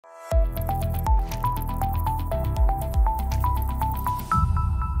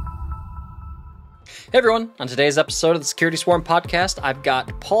Hey everyone, on today's episode of the Security Swarm podcast, I've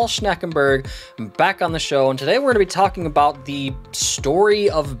got Paul Schnackenburg back on the show, and today we're going to be talking about the story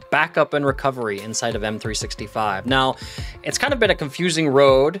of backup and recovery inside of M365. Now, it's kind of been a confusing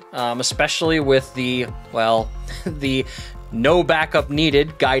road, especially with the no backup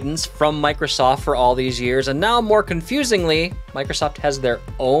needed guidance from Microsoft for all these years. And now, more confusingly, Microsoft has their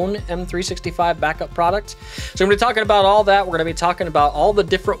own M365 backup product. So I'm going to be talking about all that. We're going to be talking about all the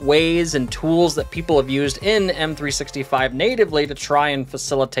different ways and tools that people have used in M365 natively to try and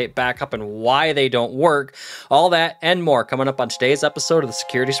facilitate backup and why they don't work. All that and more coming up on today's episode of the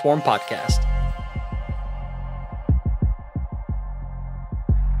Security Swarm podcast.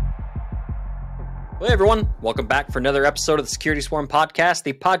 Hey everyone, welcome back for another episode of the Security Swarm podcast,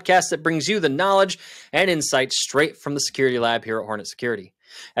 the podcast that brings you the knowledge and insights straight from the security lab here at Hornet Security.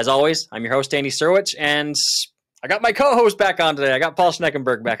 As always, I'm your host, Andy Surwich, and I got my co-host back on today. I got Paul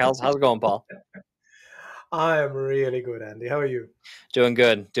Schnackenburg back. How's it going, Paul? I am really good, Andy. How are you? Doing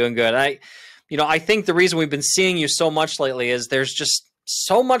good. I think the reason we've been seeing you so much lately is there's just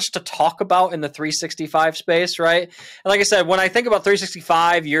so much to talk about in the 365 space, right? And like I said, when I think about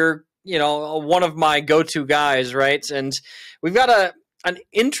 365, you're one of my go-to guys, right? And we've got an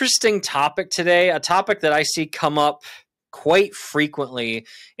interesting topic today, a topic that I see come up quite frequently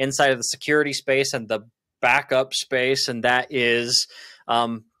inside of the security space and the backup space, and that is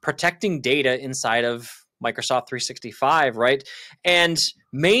protecting data inside of Microsoft 365, right? And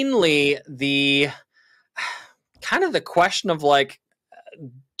mainly the question of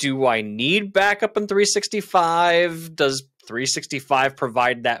do I need backup in 365? Does 365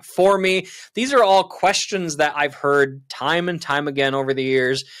 provide that for me? These are all questions that I've heard time and time again over the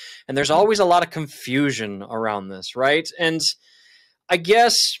years, and there's always a lot of confusion around this, right? And I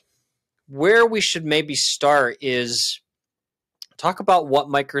guess where we should maybe start is talk about what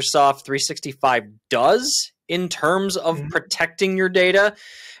Microsoft 365 does in terms of protecting your data,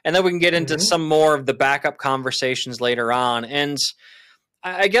 and then we can get into some more of the backup conversations later on. And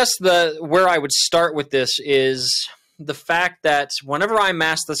I guess where I would start with this is the fact that whenever I'm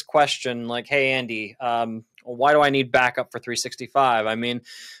asked this question, like, hey, Andy, why do I need backup for 365? I mean,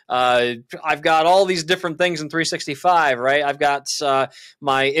 I've got all these different things in 365, right? I've got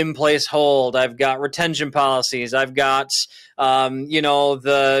my in-place hold. I've got retention policies. I've got,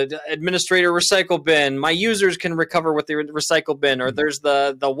 the administrator recycle bin. My users can recover with the recycle bin, or there's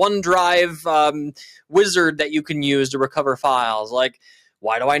the OneDrive wizard that you can use to recover files. Like,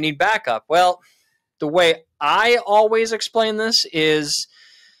 why do I need backup? Well, the way I always explain this is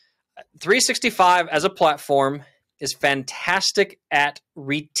 365 as a platform is fantastic at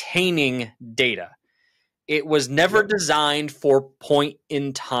retaining data. It was never designed for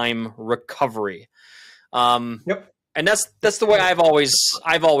point-in-time recovery. And that's the way I've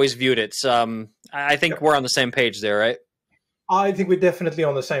always viewed it. I think we're on the same page there, right? I think we're definitely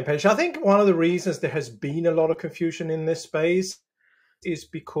on the same page. I think one of the reasons there has been a lot of confusion in this space is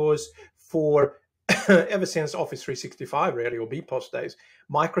because for ever since Office 365, really, or BPOS days,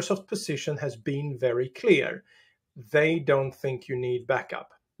 Microsoft's position has been very clear. They don't think you need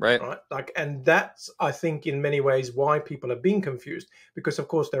backup. Right. And that's, I think, in many ways why people have been confused, because, of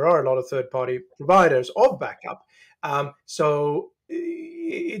course, there are a lot of third-party providers of backup. So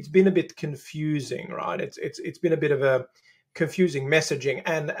it's been a bit confusing, right? It's been a bit of a confusing messaging.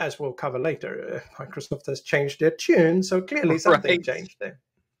 And as we'll cover later, Microsoft has changed their tune. So clearly something changed there.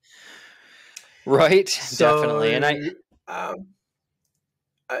 Right, definitely. And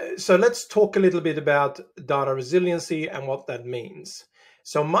so let's talk a little bit about data resiliency and what that means.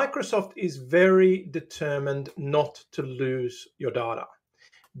 So Microsoft is very determined not to lose your data.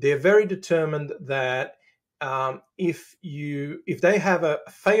 They're very determined that if they have a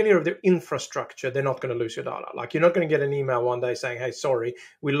failure of their infrastructure, they're not going to lose your data. Like, you're not going to get an email one day saying, hey, sorry,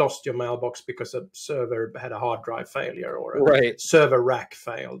 we lost your mailbox because a server had a hard drive failure, or a server rack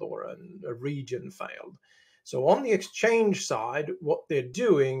failed, or a region failed. So on the Exchange side, what they're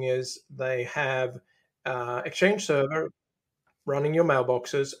doing is they have Exchange server running your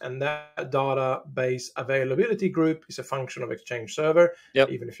mailboxes, and that database availability group is a function of Exchange server,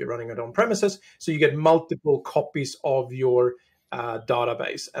 even if you're running it on premises. So you get multiple copies of your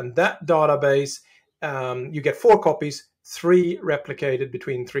database. And that database, you get 4 copies, 3 replicated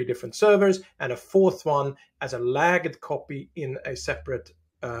between 3 different servers, and a 4th one as a lagged copy in a separate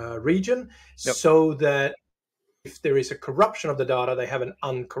region, so that if there is a corruption of the data, they have an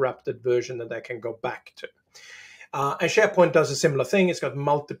uncorrupted version that they can go back to. And SharePoint does a similar thing. It's got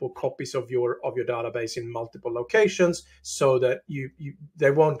multiple copies of your database in multiple locations, so that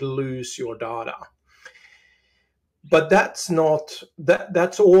they won't lose your data. but that's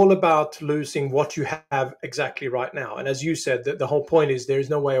all about losing what you have exactly right now. And as you said, the whole point is there is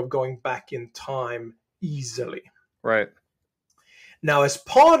no way of going back in time easily. Right. Now, as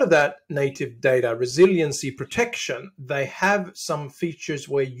part of that native data resiliency protection, they have some features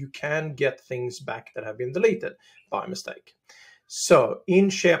where you can get things back that have been deleted by mistake. So in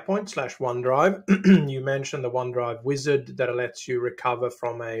SharePoint/OneDrive, you mentioned the OneDrive wizard that lets you recover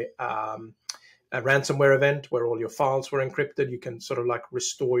from a ransomware event where all your files were encrypted. You can sort of like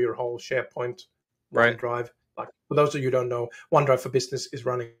restore your whole SharePoint Right. OneDrive. Like, for those of you who don't know, OneDrive for Business is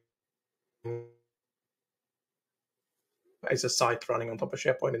running as a site running on top of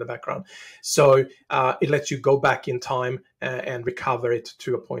SharePoint in the background. So it lets you go back in time and recover it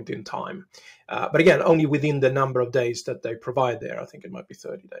to a point in time. But again, only within the number of days that they provide there. I think it might be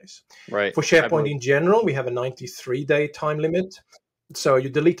 30 days. Right. For SharePoint in general, we have a 93-day time limit. So you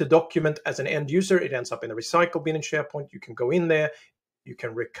delete a document as an end user, it ends up in a recycle bin in SharePoint. You can go in there, you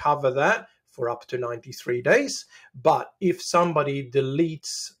can recover that for up to 93 days. But if somebody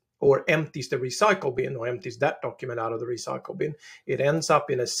deletes or empties the recycle bin or empties that document out of the recycle bin, it ends up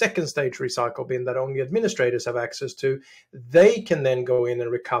in a second stage recycle bin that only administrators have access to. They can then go in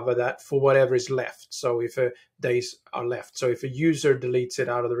and recover that for whatever is left. So if days are left. So if a user deletes it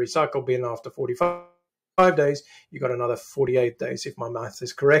out of the recycle bin after 45 days, you got another 48 days, if my math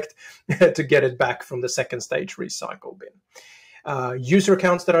is correct, to get it back from the second stage recycle bin. User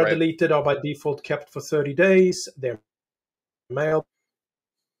accounts that are deleted are by default kept for 30 days. Their mailboxes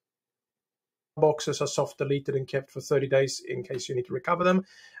are soft deleted and kept for 30 days in case you need to recover them.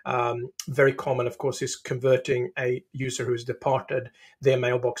 Very common, of course, is converting a user who's departed their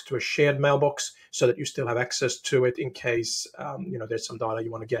mailbox to a shared mailbox so that you still have access to it in case there's some data you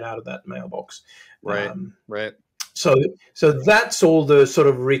want to get out of that mailbox. Right. So that's all the sort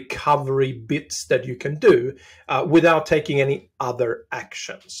of recovery bits that you can do without taking any other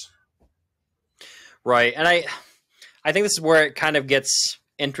actions. Right. And I think this is where it kind of gets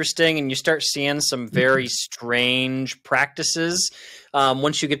interesting and you start seeing some very strange practices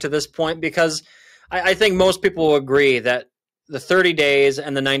once you get to this point, because I think most people will agree that the 30 days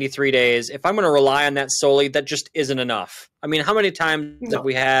and the 93 days, if I'm going to rely on that solely, that just isn't enough. I mean, how many times have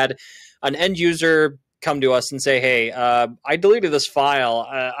we had an end user come to us and say, hey, I deleted this file.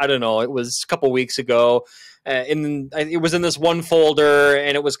 I don't know. It was a couple weeks ago. It was in this one folder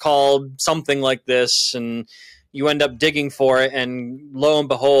and it was called something like this. And you end up digging for it. And lo and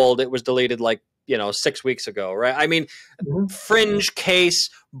behold, it was deleted 6 weeks ago. Right. I mean, fringe case,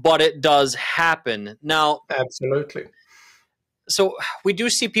 but it does happen. Now, absolutely. So we do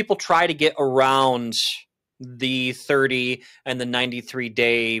see people try to get around the 30 and the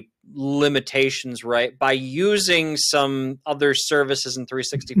 93-day limitations, right, by using some other services in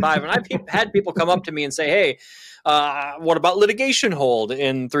 365. And I've had people come up to me and say, hey, what about litigation hold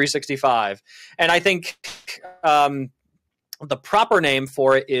in 365? And I think the proper name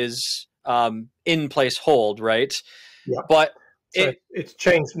for it is in-place hold, right? Yeah. But it's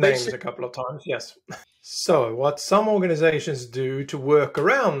changed names a couple of times, yes. So what some organizations do to work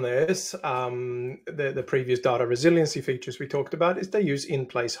around this, the previous data resiliency features we talked about, is they use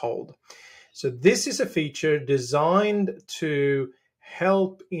in-place hold. So this is a feature designed to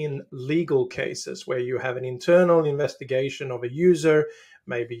help in legal cases where you have an internal investigation of a user.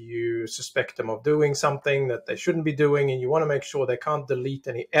 Maybe you suspect them of doing something that they shouldn't be doing, and you want to make sure they can't delete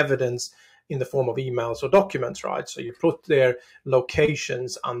any evidence in the form of emails or documents, right? So you put their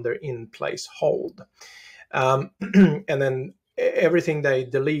locations under in-place hold. And then everything they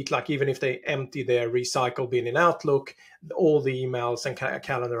delete, like even if they empty their recycle bin in Outlook, all the emails and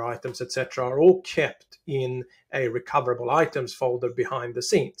calendar items, etc., are all kept in a recoverable items folder behind the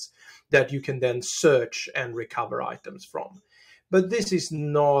scenes that you can then search and recover items from. But this is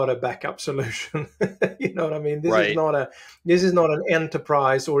not a backup solution. You know what I mean? This is not an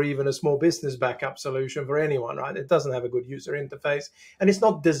enterprise or even a small business backup solution for anyone, right? It doesn't have a good user interface, and it's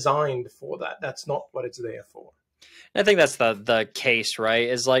not designed for that. That's not what it's there for. I think that's the case, right?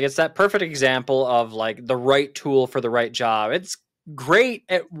 Is it's that perfect example of the right tool for the right job. It's great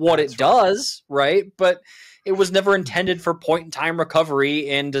at what it does, right? But it was never intended for point-in-time recovery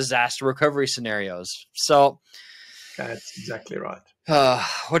and disaster recovery scenarios. So that's exactly right.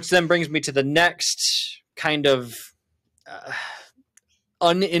 Which then brings me to the next kind of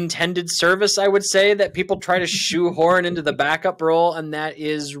unintended service, I would say, that people try to shoehorn into the backup role, and that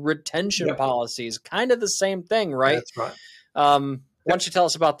is retention policies. Kind of the same thing, right? That's right. Why don't you tell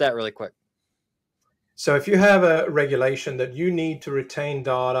us about that really quick? So if you have a regulation that you need to retain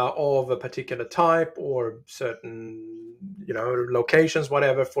data of a particular type or certain locations,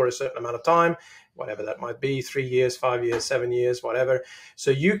 whatever, for a certain amount of time, whatever that might be, 3 years, 5 years, 7 years, whatever. So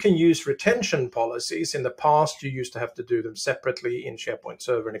you can use retention policies. In the past, you used to have to do them separately in SharePoint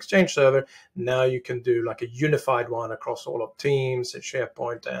Server and Exchange Server. Now you can do like a unified one across all of Teams and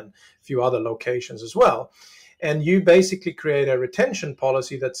SharePoint and a few other locations as well. And you basically create a retention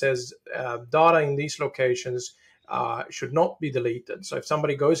policy that says data in these locations should not be deleted. So if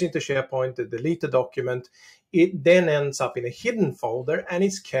somebody goes into SharePoint to delete the document, it then ends up in a hidden folder and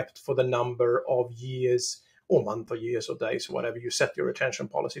it's kept for the number of years or month or years or days, or whatever you set your retention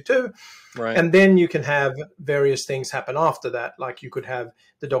policy to. Right. And then you can have various things happen after that. Like you could have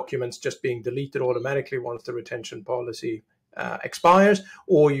the documents just being deleted automatically once the retention policy expires,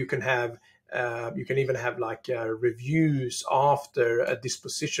 or you can have you can even have like reviews after a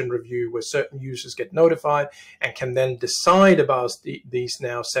disposition review where certain users get notified and can then decide about these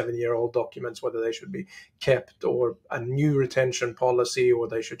now 7-year-old documents, whether they should be kept or a new retention policy or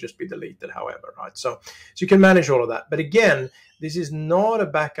they should just be deleted, however, right? So you can manage all of that. But again, this is not a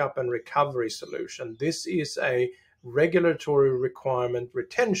backup and recovery solution. This is a regulatory requirement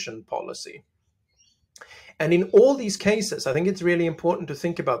retention policy. And in all these cases, I think it's really important to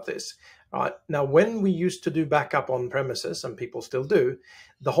think about this. Right. Now, when we used to do backup on premises, and people still do,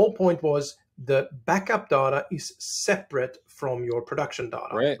 the whole point was the backup data is separate from your production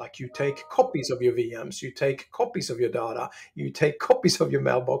data. Right. Like you take copies of your VMs, you take copies of your data, you take copies of your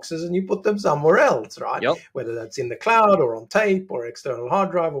mailboxes and you put them somewhere else, right? Yep. Whether that's in the cloud or on tape or external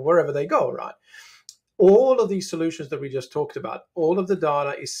hard drive or wherever they go, right? All of these solutions that we just talked about, all of the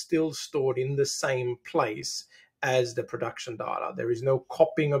data is still stored in the same place as the production data. There is no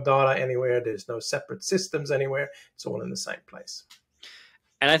copying of data anywhere. There's no separate systems anywhere. It's all in the same place.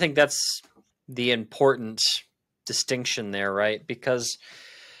 And I think that's the important distinction there, right? Because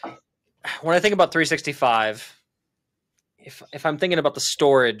when I think about 365, if I'm thinking about the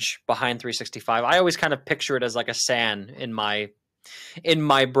storage behind 365, I always kind of picture it as like a SAN in my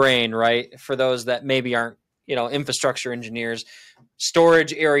brain, right? For those that maybe aren't, infrastructure engineers,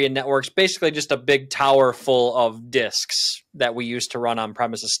 storage area networks, basically just a big tower full of disks that we used to run on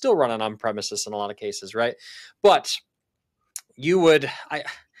premises, still run on premises in a lot of cases, right? But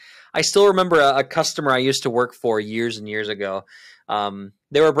I still remember a customer I used to work for years and years ago.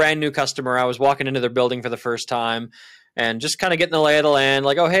 They were a brand new customer. I was walking into their building for the first time and just kind of getting the lay of the land,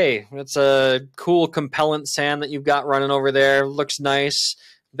 like, oh, hey, it's a cool compellent SAN that you've got running over there. Looks nice.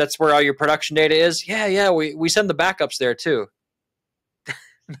 That's where all your production data is? Yeah, we send the backups there too.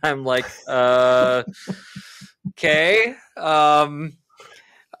 I'm like, okay. Well,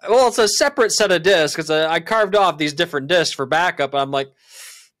 it's a separate set of disks because I carved off these different disks for backup. I'm like,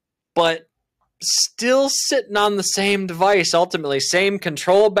 but still sitting on the same device ultimately. Same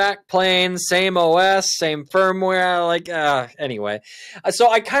control backplane, same OS, same firmware. Like, anyway.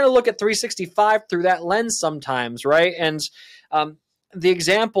 So I kind of look at 365 through that lens sometimes, right? And the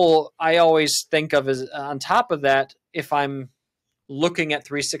example I always think of is on top of that, if I'm looking at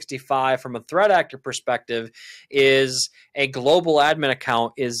 365 from a threat actor perspective, is a global admin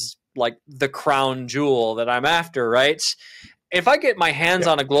account is like the crown jewel that I'm after, right? If I get my hands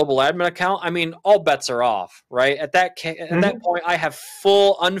on a global admin account, I mean, all bets are off, right? At that point, I have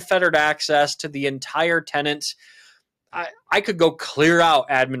full unfettered access to the entire tenant. I could go clear out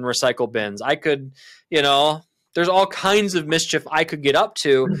admin recycle bins. I could, there's all kinds of mischief I could get up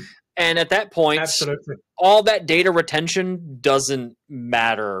to. And at that point, absolutely, all that data retention doesn't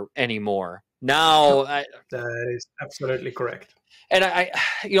matter anymore. Now, that is absolutely correct. And I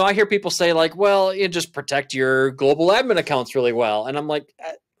hear people say like, well, you just protect your global admin accounts really well. And I'm like,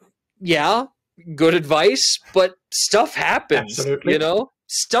 yeah, good advice, but stuff happens, absolutely.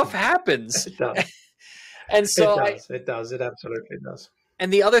 Stuff happens. It does. And so it does. It absolutely does.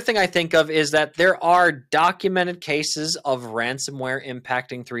 And the other thing I think of is that there are documented cases of ransomware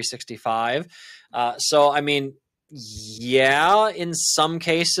impacting 365. So, I mean, yeah, in some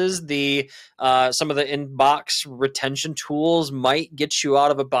cases, some of the inbox retention tools might get you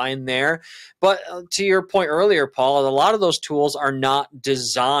out of a bind there. But to your point earlier, Paul, a lot of those tools are not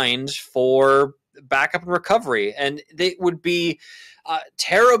designed for backup and recovery, and they would be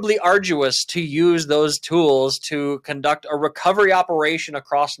terribly arduous to use those tools to conduct a recovery operation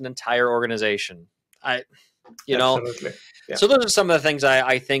across an entire organization. Absolutely. Yeah. So those are some of the things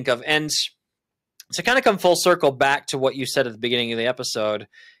I think of. And to kind of come full circle back to what you said at the beginning of the episode,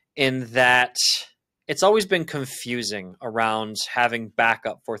 in that it's always been confusing around having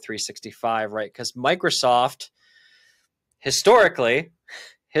backup for 365, right? Because Microsoft historically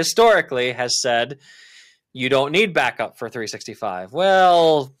has said, you don't need backup for 365.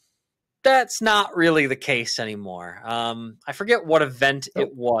 Well, that's not really the case anymore. I forget what event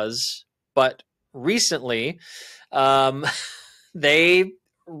it was, but recently um, they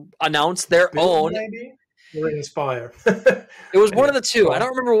announced their Build, own. maybe? Or Inspire? It was one Anyway, of the two. go I on.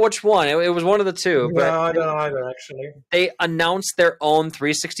 don't remember which one. It was one of the two, No, but I don't either, actually. they announced their own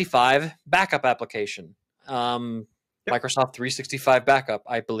 365 backup application. Yep. Microsoft 365 backup,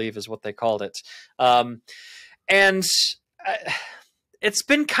 I believe, is what they called it. Um, and uh, it's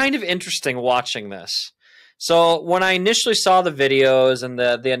been kind of interesting watching this. So when I initially saw the videos and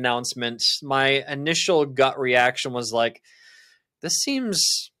the announcements, my initial gut reaction was like, this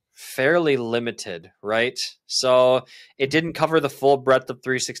seems fairly limited, right? So it didn't cover the full breadth of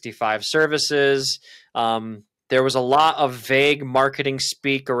 365 services. There was a lot of vague marketing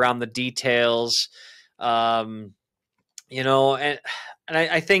speak around the details. Um, and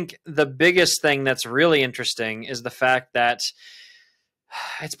I think the biggest thing that's really interesting is the fact that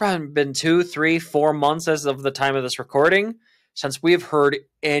it's probably been 2, 3, 4 months as of the time of this recording since we've heard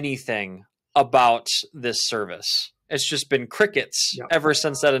anything about this service. It's just been crickets ever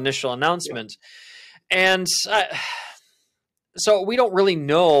since that initial announcement. And so we don't really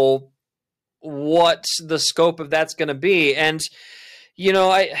know what the scope of that's going to be. And,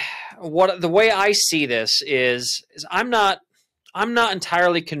 the way I see this is I'm not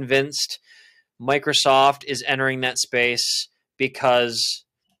entirely convinced Microsoft is entering that space because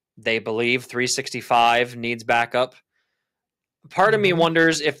they believe 365 needs backup. Part of me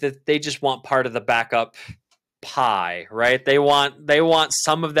wonders if they just want part of the backup pie, right? They want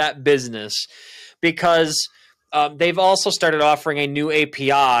some of that business because they've also started offering a new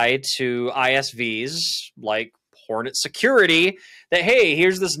API to ISVs like Hornet Security that, hey,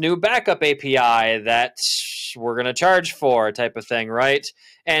 here's this new backup API that we're going to charge for type of thing, right?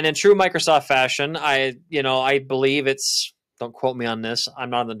 And in true Microsoft fashion, I believe it's, don't quote me on this, I'm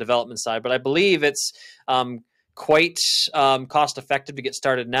not on the development side, but I believe it's quite cost effective to get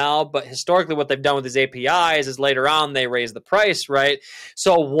started now. But historically, what they've done with these APIs is later on they raise the price, right?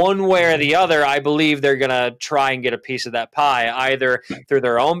 So one way or the other, I believe they're going to try and get a piece of that pie, either through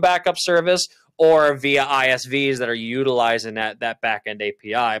their own backup service or via ISVs that are utilizing that backend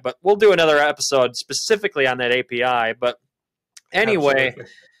API. But we'll do another episode specifically on that API. But anyway,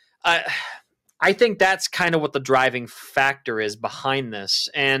 I think that's kind of what the driving factor is behind this.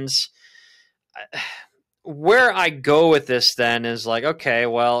 And where I go with this then is like, okay,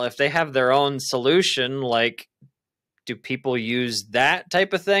 well, if they have their own solution, like, do people use that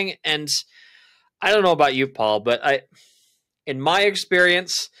type of thing? And I don't know about you, Paul, but in my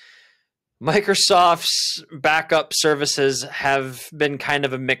experience, Microsoft's backup services have been kind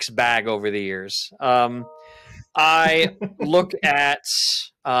of a mixed bag over the years. I look at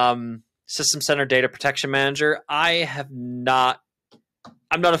System Center Data Protection Manager. I'm not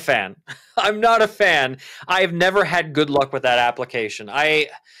a fan. I'm not a fan. I've never had good luck with that application.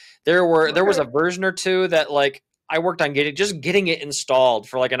 There was a version or two that like I worked on getting it installed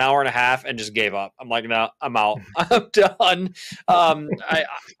for like an hour and a half and just gave up. I'm like, no, I'm out. I'm done.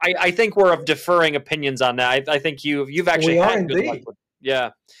 I think we're of differing opinions on that. I think you've actually had good luck with it. Yeah.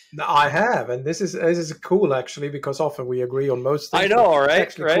 No, I have, and this is cool actually because often we agree on most things. I know, right?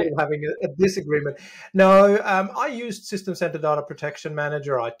 It's actually cool having a disagreement. No, I used System Center Data Protection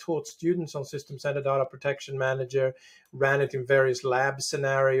Manager. I taught students on System Center Data Protection Manager, ran it in various lab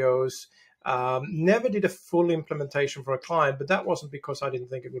scenarios. Never did a full implementation for a client, but that wasn't because I didn't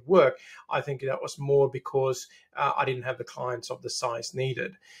think it would work. I think that was more because I didn't have the clients of the size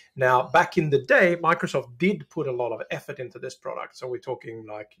needed. Now, back in the day, Microsoft did put a lot of effort into this product. So we're talking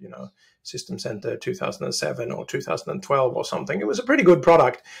like, System Center 2007 or 2012 or something. It was a pretty good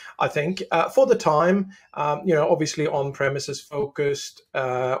product, I think, for the time, obviously on-premises focused,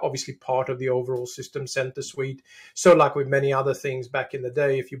 obviously part of the overall System Center suite. So like with many other things back in the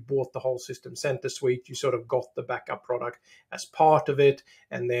day, if you bought the whole System Center suite, you sort of got the backup product as part of it.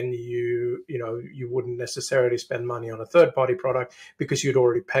 And then you wouldn't necessarily spend money on a third-party product because you'd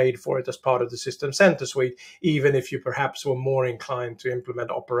already paid for it as part of the System Center suite, even if you perhaps were more inclined to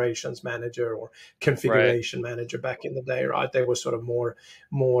implement Operations Manager or Configuration Manager back in the day, right? They were sort of more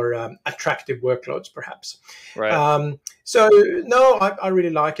attractive workloads, perhaps. Right. So no, I really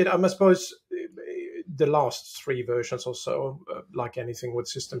like it. I suppose the last 3 versions or so, like anything with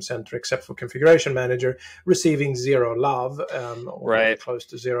System Center, except for Configuration Manager, receiving zero love, or close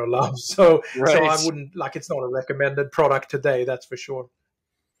to zero love. So I wouldn't, like, it's not a recommended product today, that's for sure.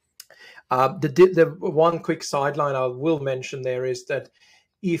 The one quick sideline I will mention there is that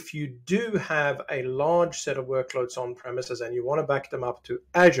if you do have a large set of workloads on premises and you want to back them up to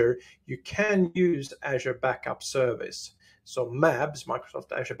Azure, you can use Azure Backup Service. So MABS,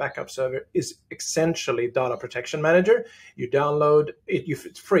 Microsoft Azure Backup Server, is essentially Data Protection Manager. You download it,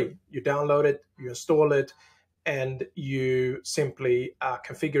 it's free. You download it, you install it, and you simply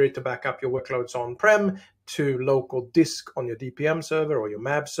configure it to back up your workloads on-prem to local disk on your DPM server or your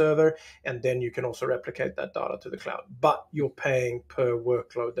MAB server, and then you can also replicate that data to the cloud. But you're paying per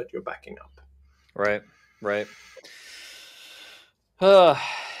workload that you're backing up. Right, right.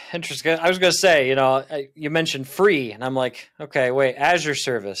 Interesting. I was going to say, you mentioned free, and I'm like, okay, wait, Azure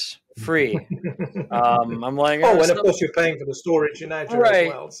service, free. I'm like, and of course you're paying for the storage in Azure as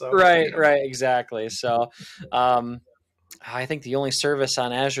well. So right, exactly. So, I think the only service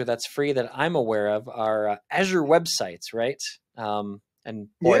on Azure that's free that I'm aware of are Azure websites, right? And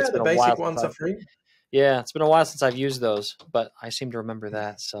boy, it's been the a while basic ones are free. Yeah, it's been a while since I've used those, but I seem to remember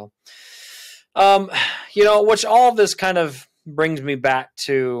that. So, which all of this kind of brings me back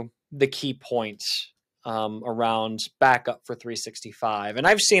to the key points around backup for 365. And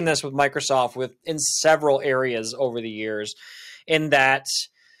I've seen this with Microsoft in several areas over the years, in that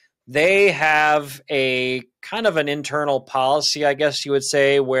they have a kind of an internal policy, I guess you would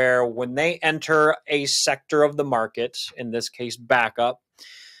say, where when they enter a sector of the market, in this case backup,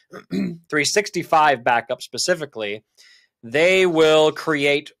 365 backup specifically, they will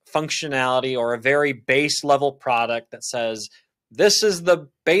create functionality or a very base level product that says, this is the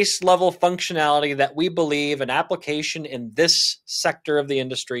base level functionality that we believe an application in this sector of the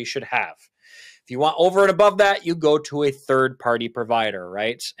industry should have. If you want over and above that, you go to a third-party provider,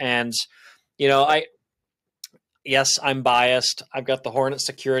 right? And, yes, I'm biased. I've got the Hornet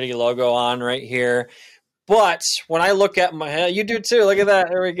Security logo on right here. But when I look at you do too, look at that,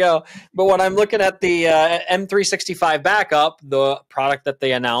 there we go. But when I'm looking at the M365 backup, the product that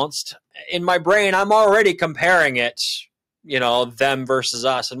they announced, in my brain, I'm already comparing it, them versus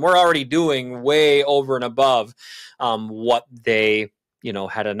us. And we're already doing way over and above what they,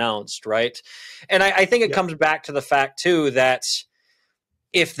 had announced, right? And I think it comes back to the fact, too, that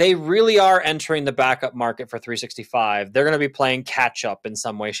if they really are entering the backup market for 365, they're going to be playing catch up in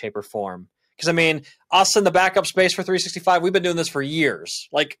some way, shape, or form. Because, us in the backup space for 365, we've been doing this for years.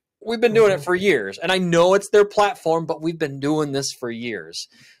 Like, we've been doing it for years. And I know it's their platform, but we've been doing this for years.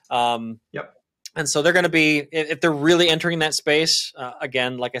 And so they're going to be, if they're really entering that space,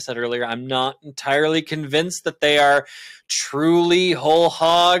 again, like I said earlier, I'm not entirely convinced that they are truly whole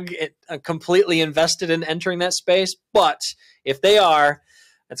hog, completely invested in entering that space. But if they are,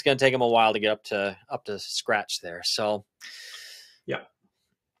 it's going to take them a while to get up to scratch there. So,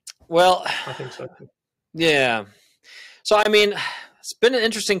 well, I think so too. Yeah. So, it's been an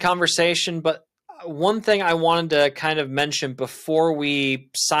interesting conversation, but one thing I wanted to kind of mention before we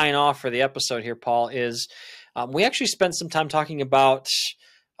sign off for the episode here, Paul, is we actually spent some time talking about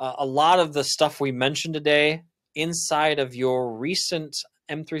a lot of the stuff we mentioned today inside of your recent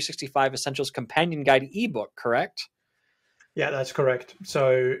M365 Essentials Companion Guide ebook, correct? Yeah, that's correct.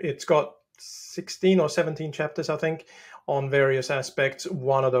 So it's got 16 or 17 chapters, I think, on various aspects.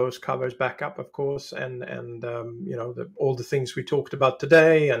 One of those covers backup, of course, and all the things we talked about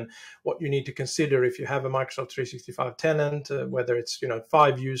today, and what you need to consider if you have a Microsoft 365 tenant, whether it's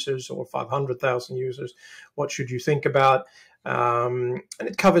 5 users or 500,000 users. What should you think about? And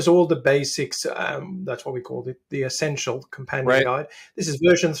it covers all the basics. That's what we called it, the Essential Companion Guide. This is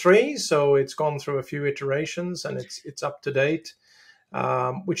version 3, so it's gone through a few iterations, and it's up to date,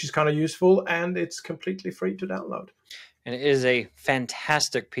 which is kind of useful, and it's completely free to download. And it is a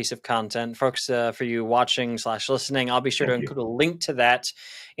fantastic piece of content. Folks, for you watching / listening, I'll be sure to include a link to that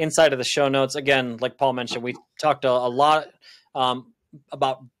inside of the show notes. Again, like Paul mentioned, we talked a lot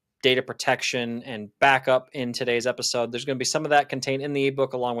about data protection and backup in today's episode. There's going to be some of that contained in the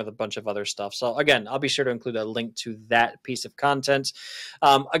ebook along with a bunch of other stuff. So again, I'll be sure to include a link to that piece of content.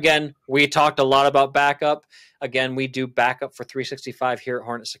 Again, we talked a lot about backup. Again, we do backup for 365 here at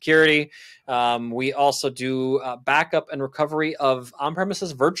Hornet Security. We also do backup and recovery of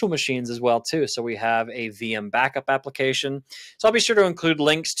on-premises virtual machines as well, too. So we have a VM backup application. So I'll be sure to include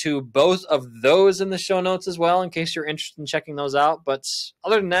links to both of those in the show notes as well, in case you're interested in checking those out. But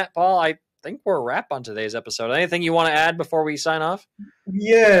other than that, Paul, I think we're a wrap on today's episode. Anything you want to add before we sign off?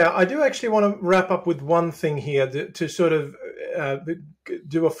 Yeah, I do actually want to wrap up with one thing here to sort of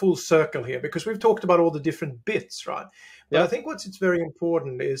do a full circle here, because we've talked about all the different bits, right? But I think what's very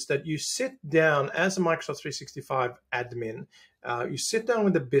important is that you sit down as a Microsoft 365 admin, you sit down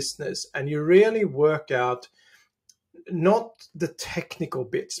with the business and you really work out not the technical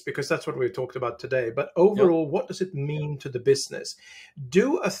bits, because that's what we've talked about today, but overall, what does it mean to the business?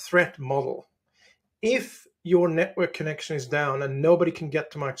 Do a threat model. If your network connection is down and nobody can get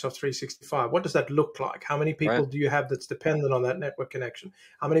to Microsoft 365, what does that look like? How many people do you have that's dependent on that network connection?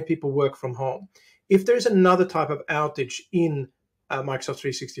 How many people work from home? If there's another type of outage in Microsoft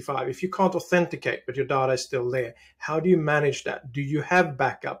 365, if you can't authenticate but your data is still there, how do you manage that? Do you have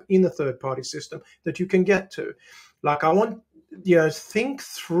backup in a third-party system that you can get to? Like, I want, think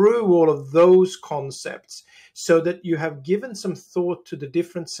through all of those concepts so that you have given some thought to the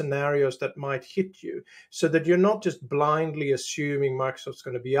different scenarios that might hit you, so that you're not just blindly assuming Microsoft's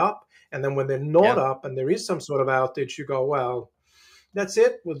going to be up, and then when they're not up and there is some sort of outage, you go, well, that's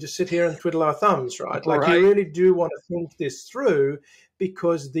it. We'll just sit here and twiddle our thumbs, right? Like, you really do want to think this through,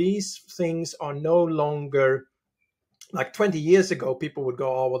 because these things are no longer like 20 years ago. People would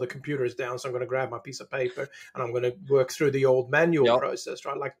go, oh, well, the computer is down, so I'm going to grab my piece of paper and I'm going to work through the old manual process,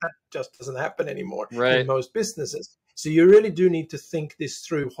 right? Like, that just doesn't happen anymore in most businesses. So you really do need to think this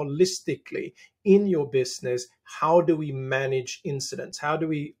through holistically in your business. How do we manage incidents? Are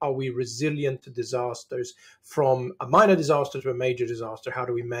we resilient to disasters, from a minor disaster to a major disaster? How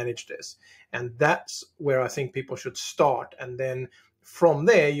do we manage this? And that's where I think people should start. And then from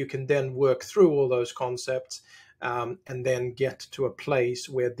there, you can then work through all those concepts and then get to a place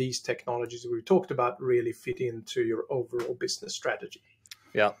where these technologies that we talked about really fit into your overall business strategy.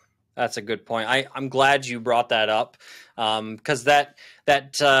 Yeah. That's a good point. I'm glad you brought that up, because that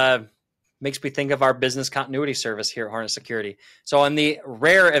makes me think of our business continuity service here at Harness Security. So in the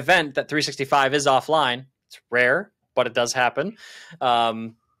rare event that 365 is offline, it's rare, but it does happen.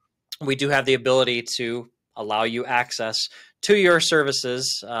 We do have the ability to allow you access to your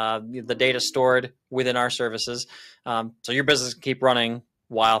services, the data stored within our services, so your business can keep running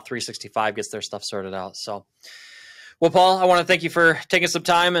while 365 gets their stuff sorted out. So, well, Paul, I want to thank you for taking some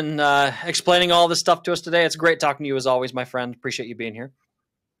time and explaining all this stuff to us today. It's great talking to you as always, my friend. Appreciate you being here.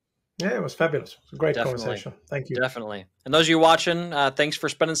 Yeah, it was fabulous. It was a great conversation. Thank you. Definitely. And those of you watching, thanks for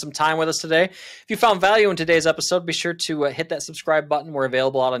spending some time with us today. If you found value in today's episode, be sure to hit that subscribe button. We're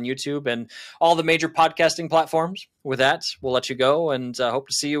available out on YouTube and all the major podcasting platforms. With that, we'll let you go and hope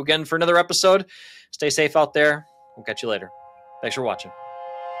to see you again for another episode. Stay safe out there. We'll catch you later. Thanks for watching.